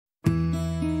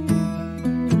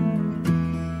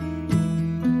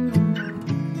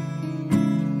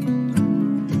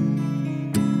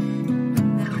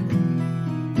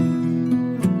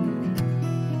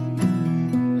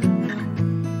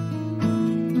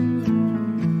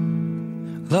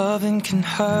Loving can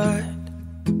hurt.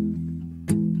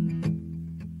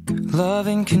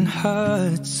 Loving can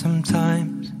hurt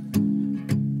sometimes,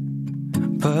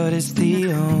 but it's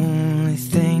the only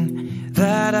thing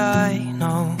that I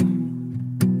know.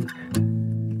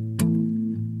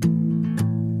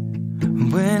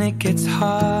 When it gets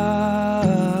hard,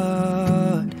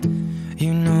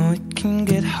 you know it can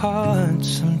get hard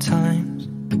sometimes.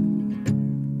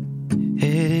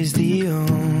 It is the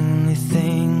only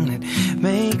thing that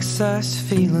makes us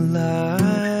feel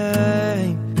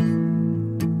alive.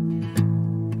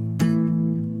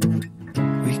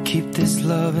 We keep this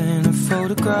love in a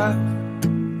photograph.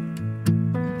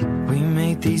 We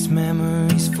made these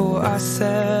memories for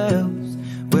ourselves,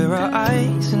 where our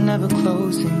eyes are never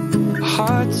closing, our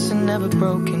hearts are never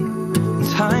broken, and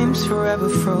time's forever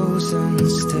frozen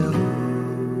still.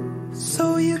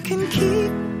 So you can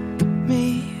keep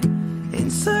me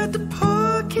inside the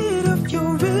pocket of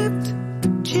your ripped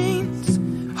jeans,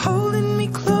 holding me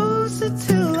closer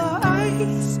till our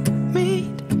eyes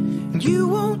meet. You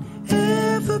won't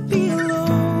ever be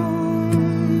alone.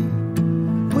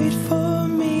 Wait for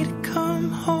me to come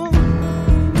home.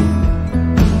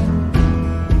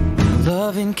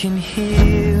 Loving can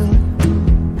heal.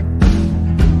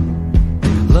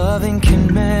 Loving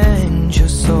can mend your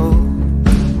soul,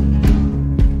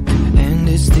 and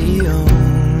it's the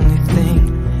only thing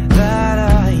that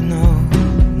I know.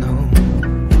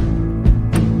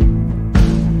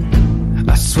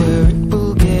 I swear it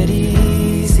will get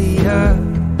easier.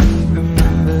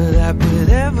 Remember that with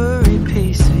every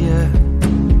piece of you.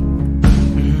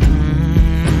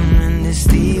 And it's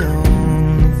the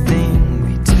only thing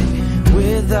we take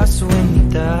with us when you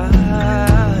die.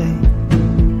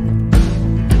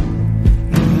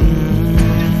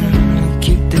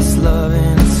 Keep this love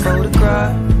in its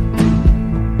photograph.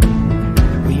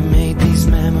 We made these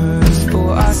memories for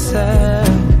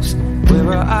ourselves, where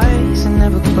our eyes are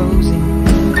never closing,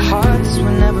 our hearts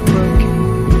were never broken,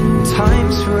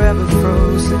 time's forever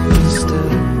frozen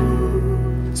still.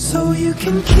 So you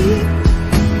can keep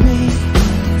me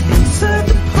inside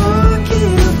the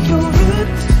pocket of your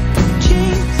ripped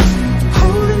jeans,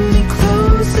 holding me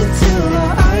closer till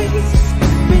our eyes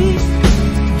meet.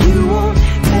 You won't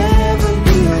ever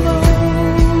be alone.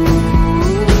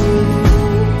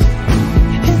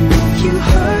 And if you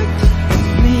hurt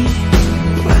me,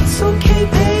 that's okay,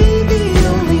 baby.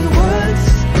 Only words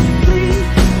bleed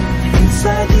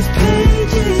inside these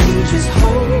pages. You just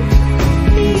hold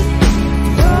me.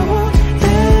 I won't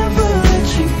ever let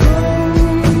you go.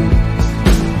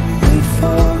 Wait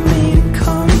for me to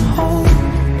come home.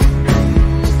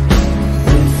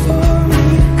 Wait for me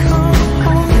to come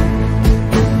home.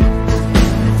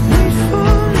 Wait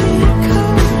for me to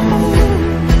come home.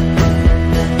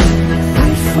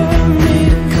 Wait for me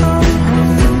to come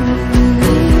home.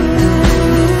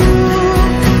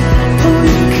 Oh,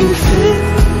 you can fit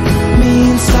me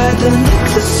inside the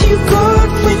necklace you got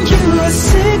when you were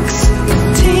 16,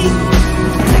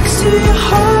 next to your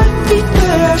heartbeat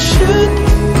where I should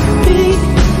be.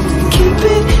 Keep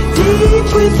it deep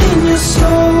within your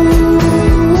soul.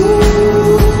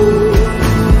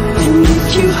 And if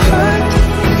you hurt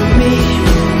me,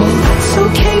 well, that's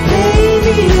okay,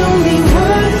 baby. Only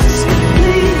words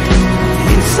bleed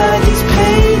inside these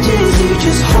pages. You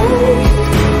just hold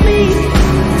me.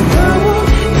 I won't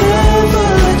ever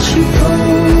let you go.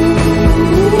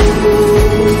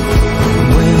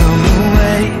 When I'm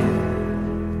away,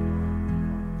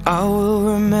 I will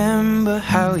remember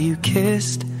how you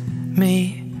kissed me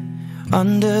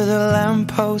under the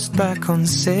lamppost back on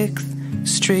 6th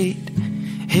Street,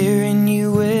 hearing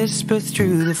you whisper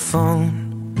through the phone,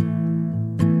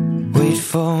 wait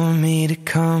for me to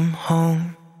come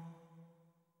home.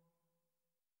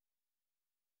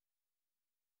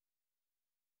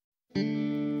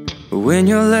 When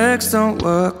your legs don't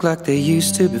work like they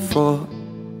used to before,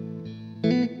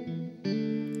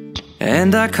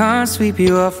 and I can't sweep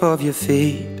you off of your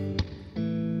feet,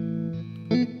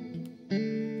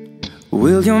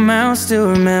 will your mouth still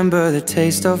remember the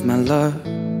taste of my love?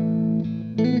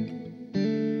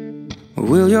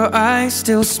 Will your eyes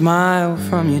still smile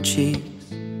from your cheeks?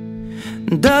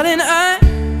 Darling, I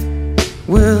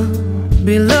will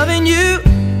be loving you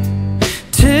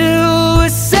till we're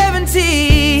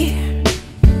 70.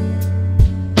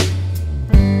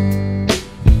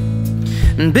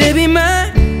 And baby, my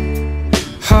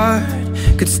heart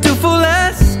could still fall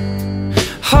as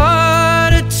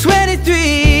hard at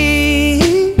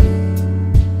 23.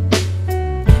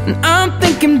 And I'm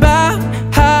thinking about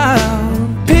how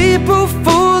people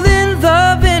fall in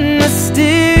love in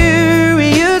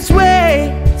mysterious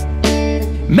ways.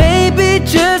 Maybe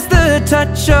just the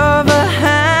touch of a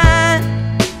hand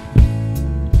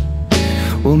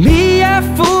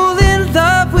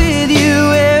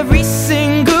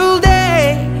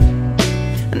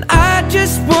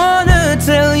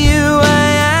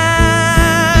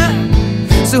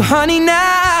So honey,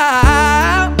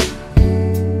 now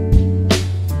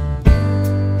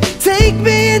take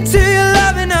me into your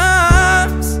loving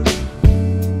arms.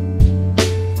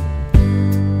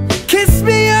 Kiss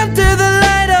me under the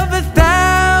light of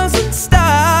 1,000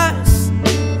 stars.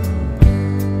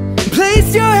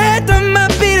 Place your head on my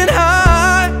beating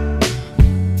heart.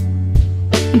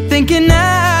 I'm thinking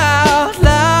out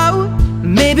loud,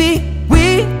 maybe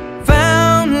we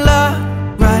found love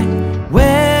right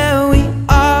where we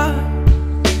are.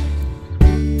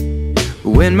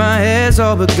 When my hair's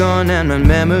all but gone and my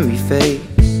memory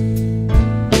fades,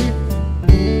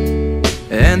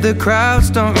 and the crowds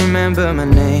don't remember my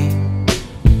name,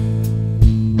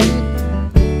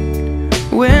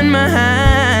 when my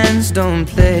hands don't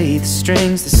play the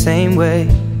strings the same way,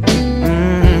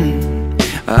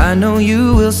 I know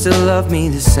you will still love me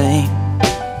the same.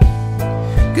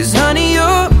 'Cause honey,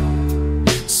 your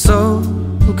soul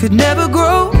could never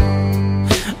grow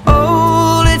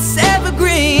old, it's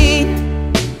evergreen.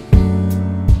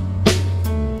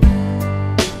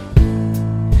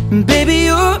 And baby,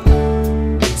 your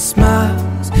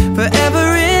smile's forever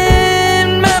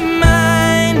in my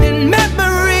mind and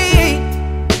memory.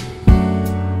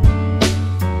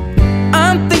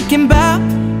 I'm thinking about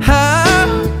how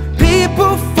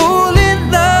people fall in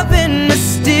love in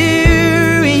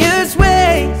mysterious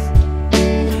ways,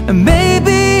 and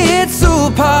maybe it's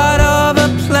all part of a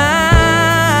plan.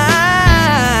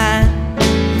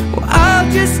 Well, I'll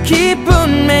just keep on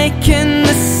making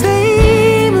the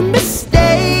same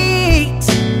mistakes,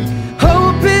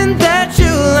 hoping that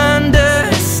you'll understand.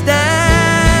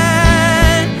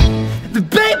 But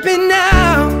baby,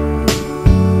 now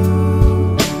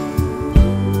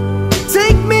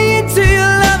take me into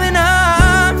your loving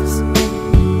arms.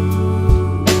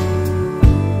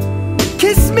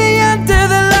 Kiss me under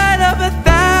the light of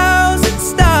 1,000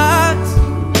 stars.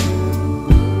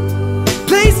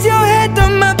 Place your head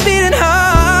on my beating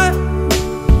heart.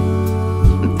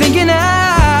 I'm thinking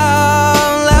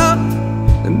out loud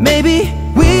that maybe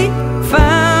we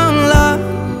found love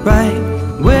right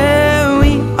where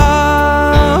we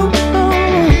are.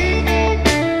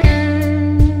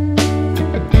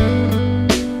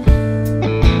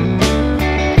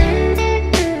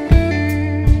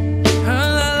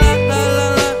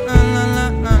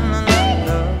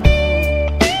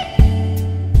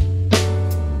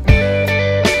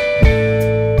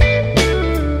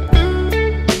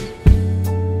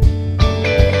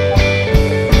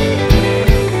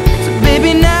 So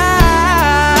baby,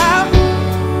 now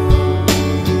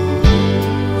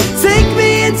take me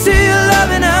into your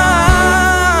loving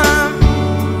arms.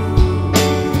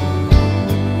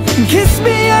 Kiss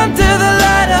me under the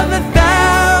light of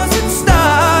 1,000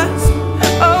 stars.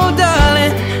 Oh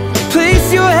darling, place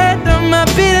your head on my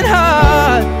beating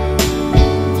heart.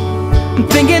 I'm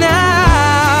thinking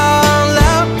out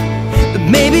loud that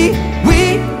maybe we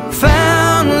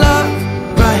found love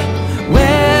right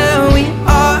where we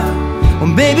are. Or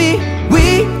maybe we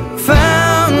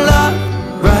found love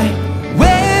right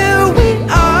where we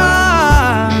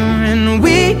are. And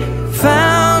we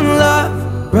found love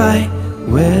right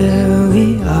where we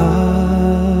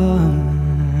are.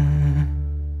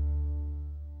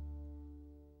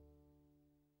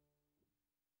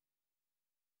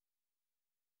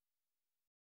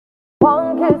 One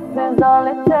kiss is all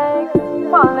it takes.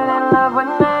 Falling in love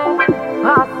with me.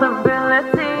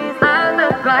 Possibilities that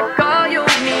look like all you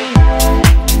need.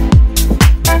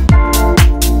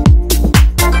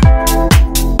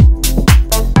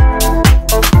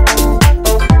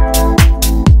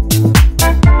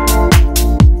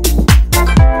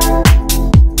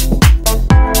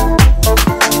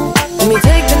 Let me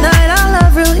take the night I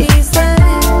love real easy,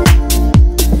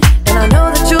 and I know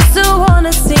that you still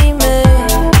wanna see me.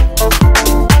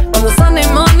 On the Sunday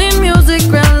morning music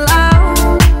ran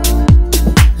loud,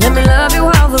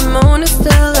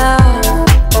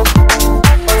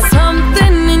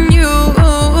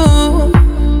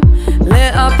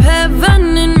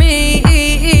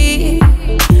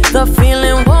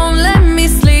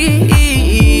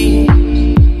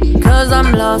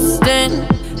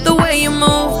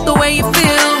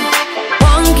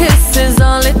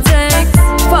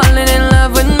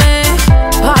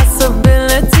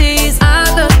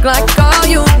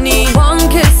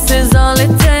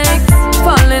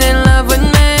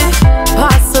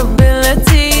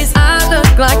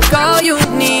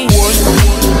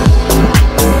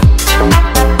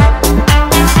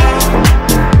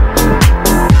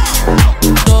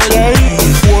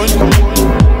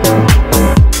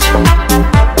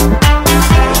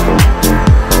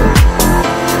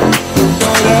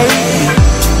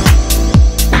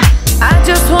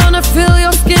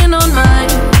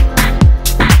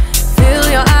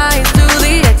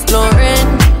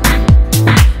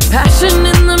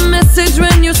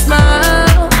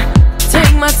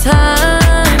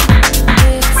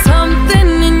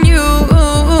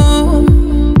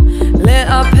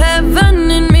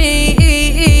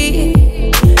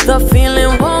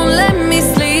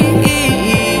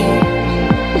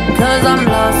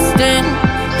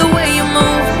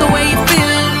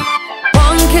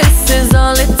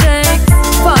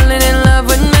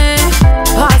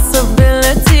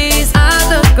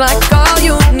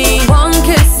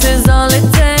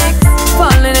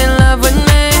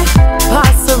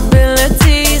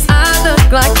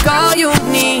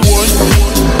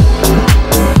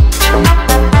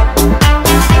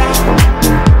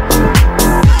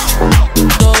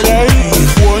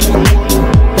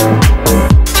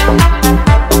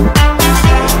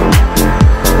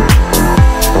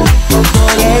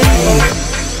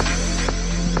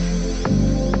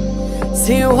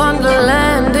 See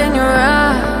wonderland in your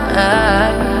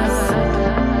eyes.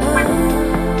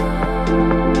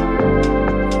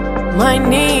 Might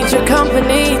need your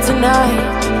company tonight.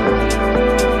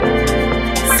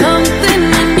 Something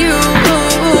in you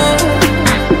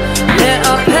lit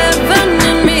up heaven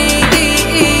in me.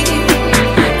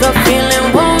 The feeling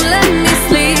won't let me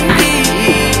sleep,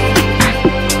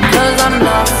 'cause I'm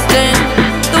lost in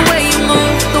the way you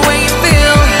move, the way you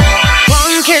feel.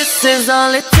 One kiss is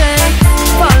all it takes.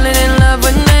 Falling in love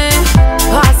with me.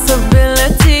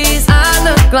 Possibilities, I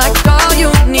look like all you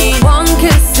need. One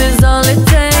kiss is all it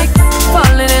takes.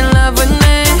 Falling in love with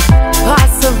me.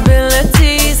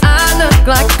 Possibilities, I look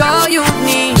like all you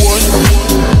need.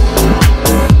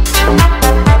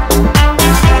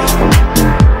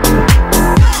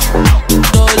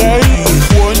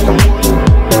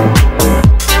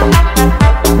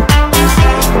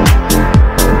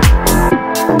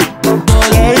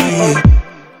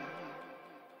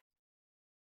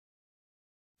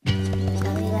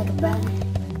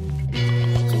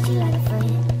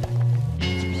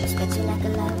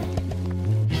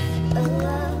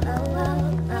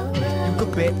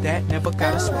 Never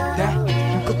gotta sweat that.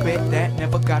 You could bet that,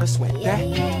 never gotta sweat that.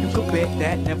 You could bet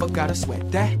that, never gotta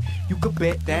sweat that. You could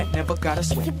bet that, never gotta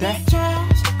sweat that. You could be the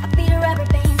trash, I'll be the rubber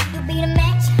band. You'll be the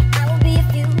match, I will be a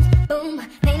fuse. Boom,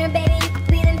 painter baby, you could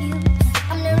be the muse.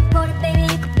 I'm the reporter baby,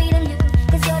 you could be the news.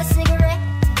 'Cause you're the cigarette,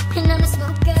 and I'm the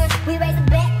smoker. We raise the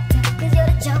bet, 'cause you're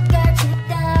the joker.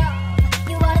 Tricked off,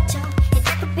 you are the chalk. And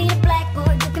I could be the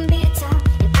blackboard, you can be the top.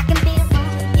 And I can be the wrong.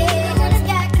 Yeah, when the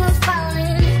sky comes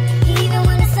falling, even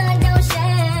when the sun don't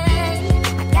shine,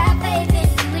 I got faith in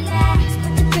you and I. So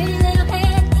put your pretty little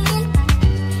hand in.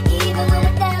 Even when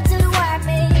we're down to the wire,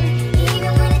 baby.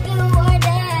 Even when it's you or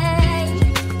die,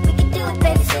 we can do it,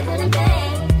 baby, simple and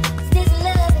plain. 'Cause this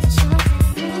love is a short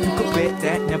time. You could bet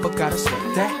that, never gotta sweat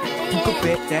that. You could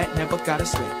bet that, never gotta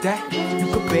sweat that. You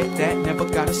could bet that, never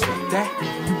gotta sweat that.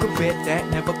 You could bet that,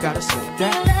 never gotta sweat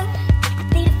that.